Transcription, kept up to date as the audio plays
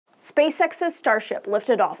SpaceX's Starship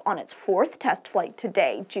lifted off on its fourth test flight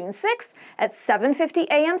today, June 6th at 7:50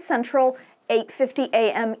 a.m. Central, 8:50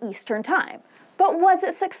 a.m. Eastern Time. But was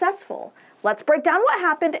it successful? Let's break down what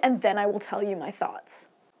happened and then I will tell you my thoughts.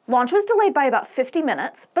 Launch was delayed by about 50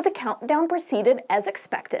 minutes, but the countdown proceeded as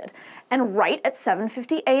expected. And right at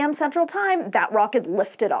 7:50 a.m. Central Time, that rocket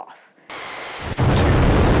lifted off.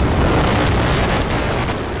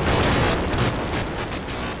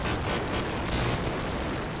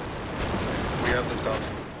 We have this off.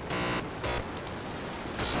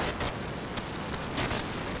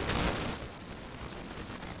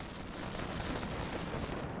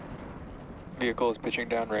 Vehicle is pitching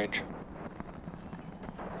downrange.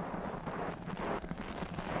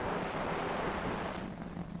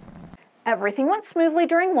 Everything went smoothly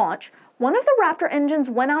during launch. One of the Raptor engines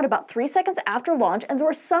went out about 3 seconds after launch, and there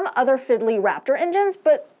were some other fiddly Raptor engines,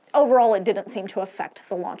 but overall it didn't seem to affect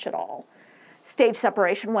the launch at all. Stage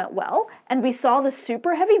separation went well, and we saw the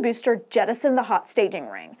Super Heavy booster jettison the hot staging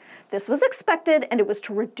ring. This was expected, and it was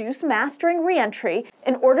to reduce mass during re-entry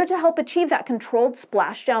in order to help achieve that controlled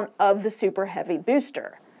splashdown of the Super Heavy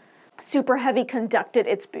booster. Super Heavy conducted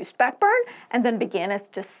its boost back burn, and then began its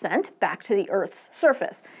descent back to the Earth's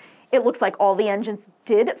surface. It looks like all the engines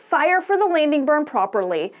did fire for the landing burn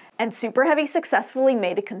properly, and Super Heavy successfully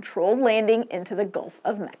made a controlled landing into the Gulf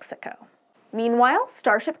of Mexico. Meanwhile,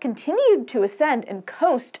 Starship continued to ascend and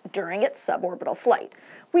coast during its suborbital flight.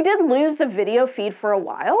 We did lose the video feed for a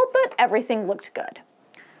while, but everything looked good.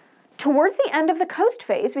 Towards the end of the coast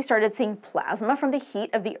phase, we started seeing plasma from the heat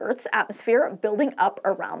of the Earth's atmosphere building up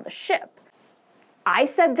around the ship. I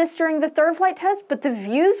said this during the third flight test, but the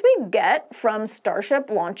views we get from Starship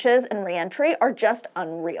launches and re-entry are just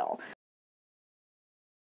unreal.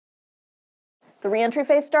 The re-entry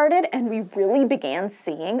phase started, and we really began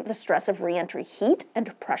seeing the stress of re-entry heat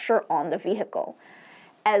and pressure on the vehicle.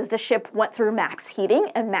 As the ship went through max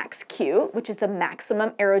heating and max Q, which is the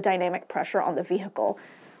maximum aerodynamic pressure on the vehicle,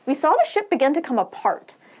 we saw the ship begin to come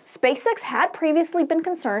apart. SpaceX had previously been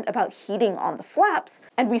concerned about heating on the flaps,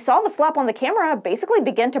 and we saw the flap on the camera basically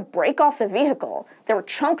begin to break off the vehicle. There were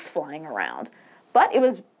chunks flying around. But it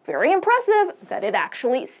was very impressive that it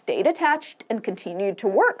actually stayed attached and continued to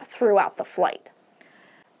work throughout the flight.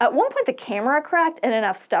 At one point the camera cracked and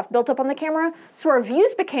enough stuff built up on the camera, so our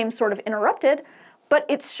views became sort of interrupted, but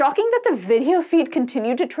it's shocking that the video feed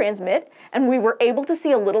continued to transmit and we were able to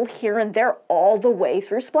see a little here and there all the way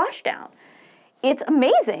through splashdown. It's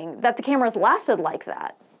amazing that the cameras lasted like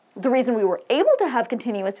that. The reason we were able to have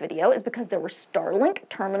continuous video is because there were Starlink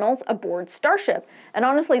terminals aboard Starship, and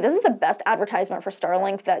honestly, this is the best advertisement for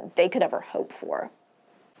Starlink that they could ever hope for.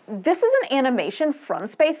 This is an animation from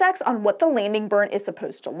SpaceX on what the landing burn is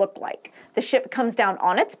supposed to look like. The ship comes down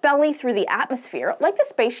on its belly through the atmosphere, like the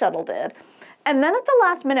space shuttle did, and then at the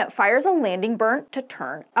last minute fires a landing burn to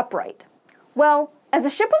turn upright. Well, as the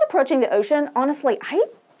ship was approaching the ocean, honestly, I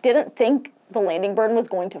didn't think the landing burn was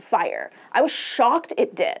going to fire. I was shocked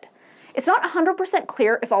it did. It's not 100%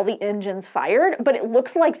 clear if all the engines fired, but it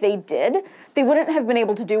looks like they did. They wouldn't have been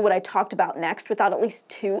able to do what I talked about next without at least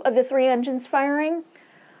 2 of the 3 engines firing.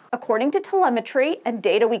 According to telemetry and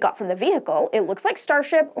data we got from the vehicle, it looks like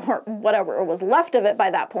Starship, or whatever was left of it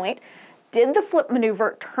by that point, did the flip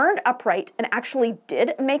maneuver, turned upright, and actually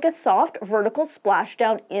did make a soft vertical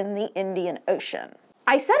splashdown in the Indian Ocean.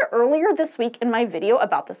 I said earlier this week in my video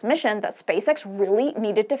about this mission that SpaceX really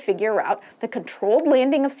needed to figure out the controlled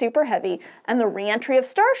landing of Super Heavy and the re-entry of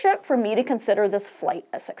Starship for me to consider this flight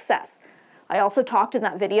a success. I also talked in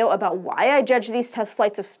that video about why I judge these test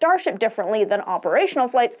flights of Starship differently than operational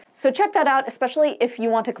flights, so check that out, especially if you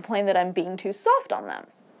want to complain that I'm being too soft on them.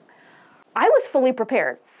 I was fully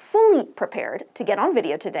prepared to get on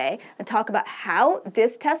video today and talk about how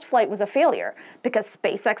this test flight was a failure, because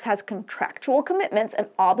SpaceX has contractual commitments and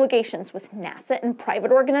obligations with NASA and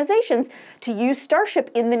private organizations to use Starship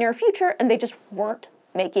in the near future, and they just weren't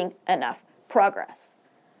making enough progress.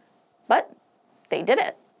 But they did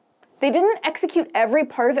it. They didn't execute every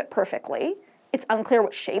part of it perfectly. It's unclear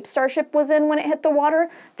what shape Starship was in when it hit the water.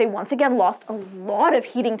 They once again lost a lot of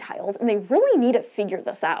heating tiles, and they really need to figure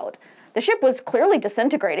this out. The ship was clearly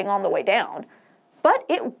disintegrating on the way down, but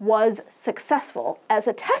it was successful as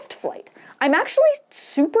a test flight. I'm actually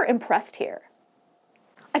super impressed here.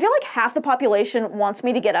 I feel like half the population wants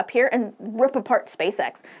me to get up here and rip apart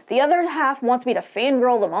SpaceX. The other half wants me to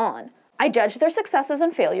fangirl them on. I judge their successes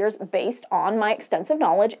and failures based on my extensive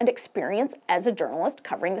knowledge and experience as a journalist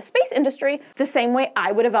covering the space industry, the same way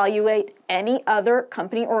I would evaluate any other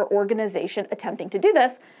company or organization attempting to do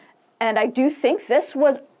this, and I do think this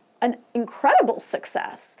was an incredible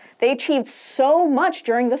success. They achieved so much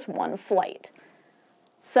during this one flight.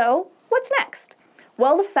 So, what's next?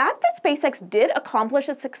 Well, the fact that SpaceX did accomplish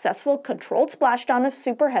a successful controlled splashdown of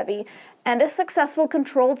Super Heavy and a successful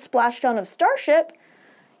controlled splashdown of Starship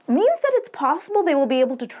means that it's possible they will be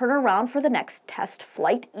able to turn around for the next test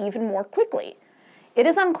flight even more quickly. It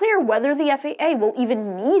is unclear whether the FAA will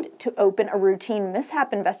even need to open a routine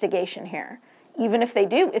mishap investigation here. Even if they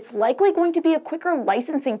do, it's likely going to be a quicker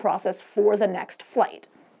licensing process for the next flight.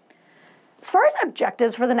 As far as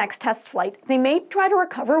objectives for the next test flight, they may try to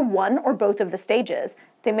recover one or both of the stages.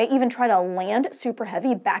 They may even try to land Super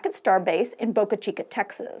Heavy back at Starbase in Boca Chica,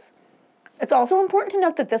 Texas. It's also important to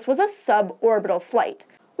note that this was a suborbital flight.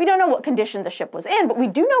 We don't know what condition the ship was in, but we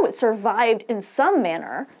do know it survived in some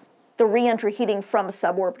manner the re-entry heating from a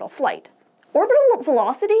suborbital flight. Orbital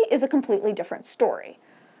velocity is a completely different story.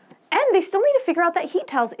 And they still need to figure out that heat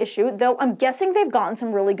tiles issue, though I'm guessing they've gotten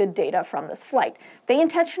some really good data from this flight. They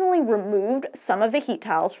intentionally removed some of the heat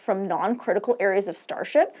tiles from non-critical areas of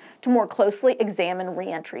Starship to more closely examine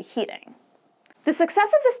re-entry heating. The success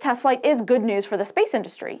of this test flight is good news for the space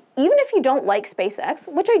industry. Even if you don't like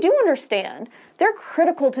SpaceX, which I do understand, they're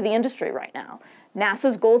critical to the industry right now.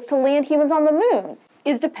 NASA's goals to land humans on the moon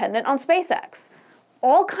is dependent on SpaceX.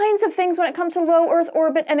 All kinds of things when it comes to low Earth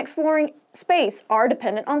orbit and exploring space are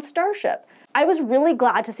dependent on Starship. I was really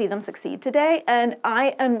glad to see them succeed today, and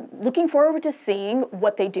I am looking forward to seeing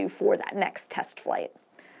what they do for that next test flight.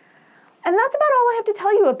 And that's about all I have to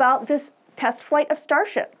tell you about this test flight of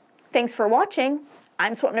Starship. Thanks for watching.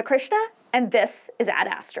 I'm Swapna Krishna, and this is Ad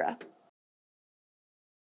Astra.